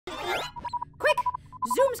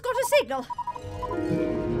Zoom's got a signal.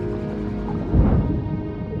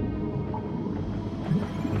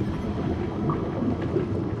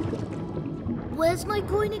 Where's my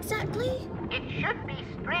coin exactly? It should be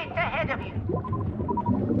straight ahead of you.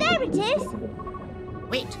 There it is.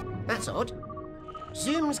 Wait, that's odd.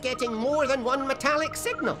 Zoom's getting more than one metallic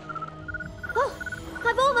signal. Oh,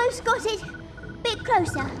 I've almost got it. Bit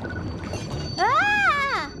closer.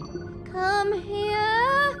 Ah! Come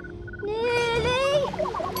here. Nearly.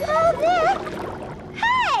 Oh, there.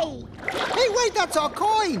 Hey! Hey, wait, that's our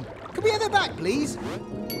coin! Can we have it back, please?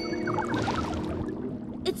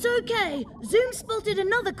 It's okay. Zoom spotted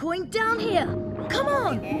another coin down here. Come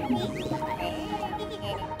on.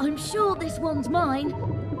 I'm sure this one's mine.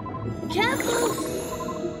 Careful!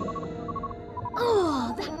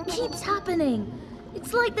 Oh, that keeps happening.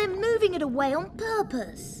 It's like they're moving it away on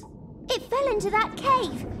purpose. It fell into that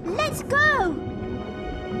cave. Let's go!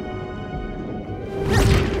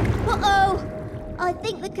 Uh-oh! I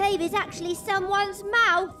think the cave is actually someone's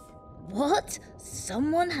mouth. What?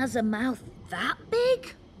 Someone has a mouth that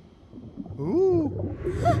big? Ooh.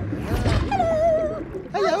 Hello!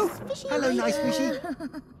 Hello. Nice fishy. Hello, nice fishy.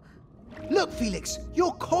 Look, Felix,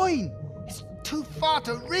 your coin. It's too far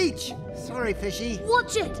to reach. Sorry, fishy.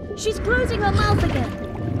 Watch it! She's closing her mouth again.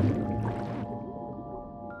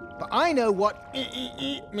 But I know what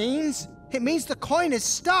means. It means the coin is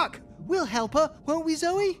stuck. We'll help her, won't we,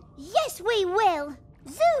 Zoe? Yes, we will.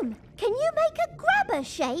 Zoom, can you make a grabber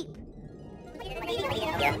shape?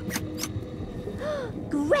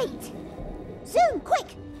 Great! Zoom,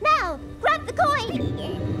 quick! Now, grab the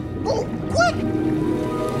coin! Oh, quick!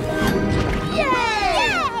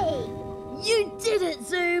 Yay! You did it,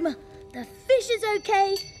 Zoom. The fish is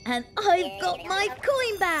okay, and I've got my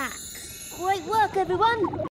coin back. Great work, everyone.